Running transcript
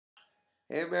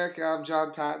Hey America, I'm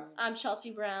John Paton. I'm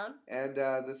Chelsea Brown. And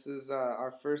this is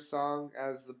our first song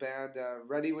as the band,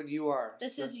 Ready When You Are.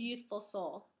 This is Youthful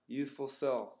Soul. Youthful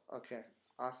Soul. Okay,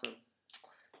 awesome.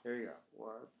 Here we go.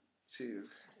 1, 2,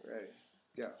 ready,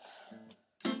 go.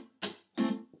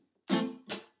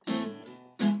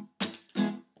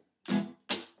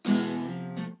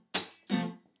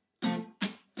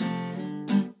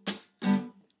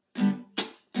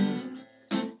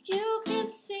 You can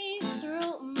see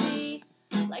through me,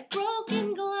 like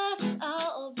broken glass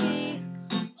I'll be,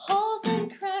 holes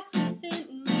and cracks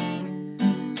within me,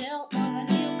 still more than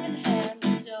you can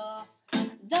handle.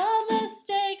 The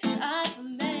mistakes I've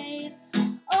made,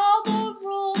 all the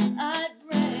rules I'd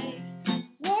break,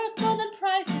 worth more than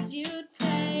prices you'd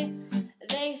pay.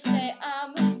 They say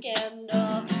I'm a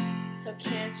scandal, so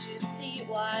can't you see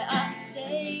why I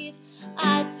stayed?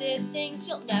 I did things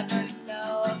you'll never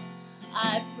know.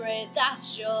 I pray that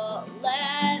you'll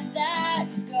let that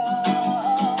go.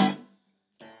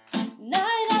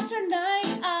 Night after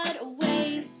night I'd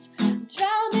waste,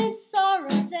 drown in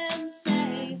sorrows and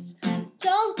taste.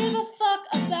 Don't give a fuck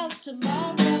about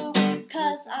tomorrow,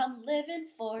 'cause I'm living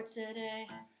for today.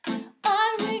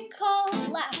 I recall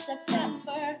last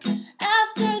September,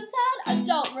 after that I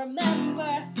don't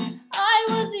remember. I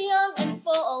was young and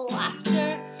full of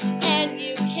laughter, and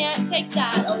you can't take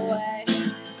that away.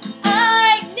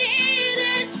 I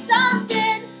needed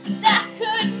something that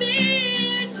could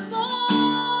mean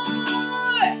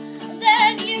more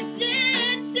than you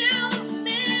did to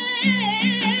me.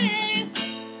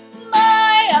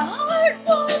 My heart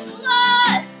was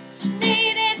lost,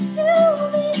 needed to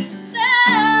be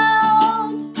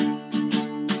found.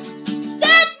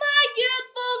 Set my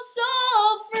youthful soul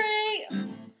free.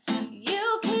 You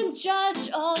can judge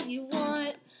all you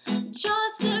want,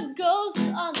 just a ghost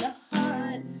on the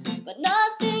hunt, but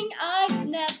nothing I've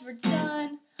never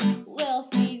done will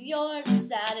feed your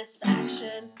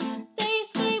satisfaction. They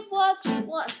say what you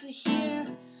want to hear,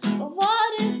 but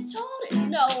what is told is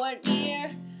nowhere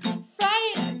near.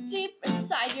 Right deep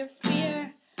inside your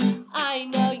fear, I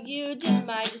know you did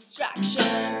my distraction.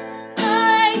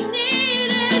 I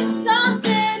needed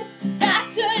something that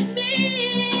could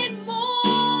mean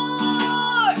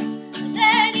more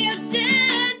than you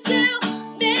did to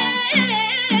me.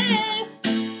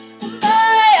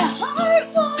 My heart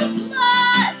was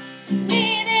lost,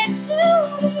 needed to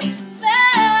be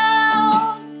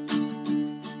found.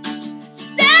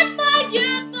 Set my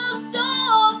youthful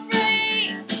soul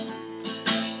free.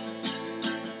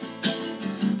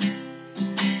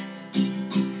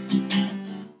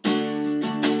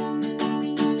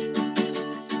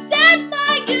 Set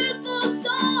my youthful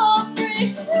soul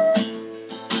free.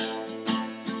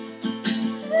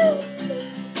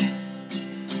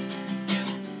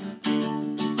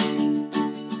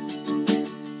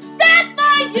 Set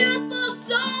my youthful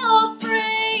soul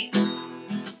free.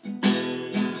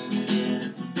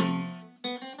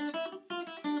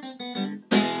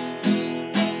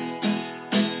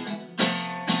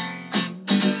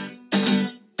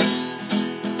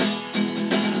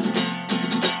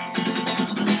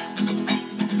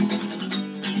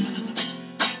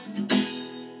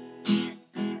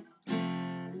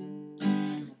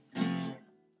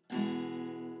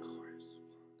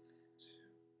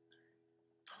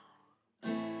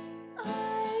 I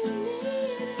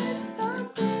needed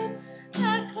something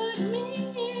that could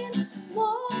mean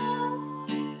more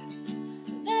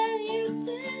than you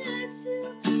did to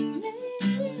me.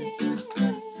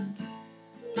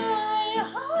 My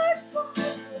heart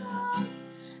was lost,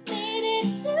 needed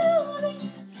to be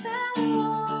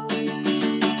found.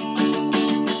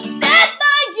 Set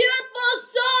my youthful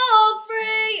soul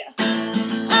free.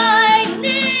 I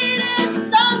needed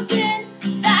something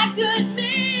that could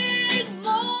mean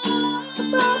more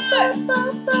than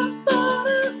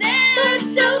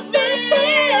to me.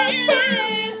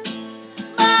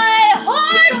 My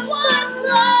heart was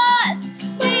lost,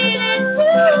 needed to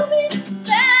be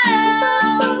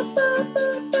found.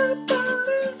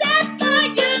 Set my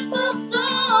youthful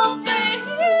soul free.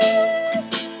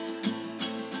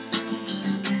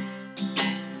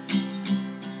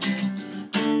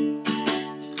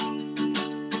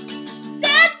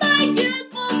 Set my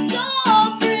youthful soul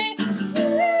free.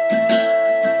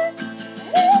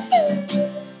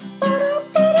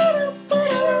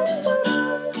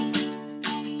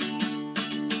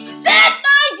 Set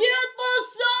my youthful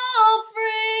soul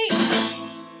free.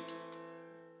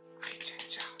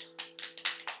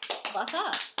 What's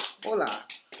up? Hola.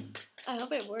 I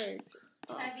hope it worked.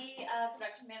 Can I be a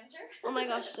production manager? Oh my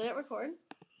gosh, did it record?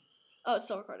 Oh, it's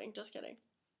still recording. Just kidding.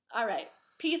 All right.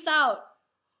 Peace out,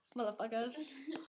 motherfuckers.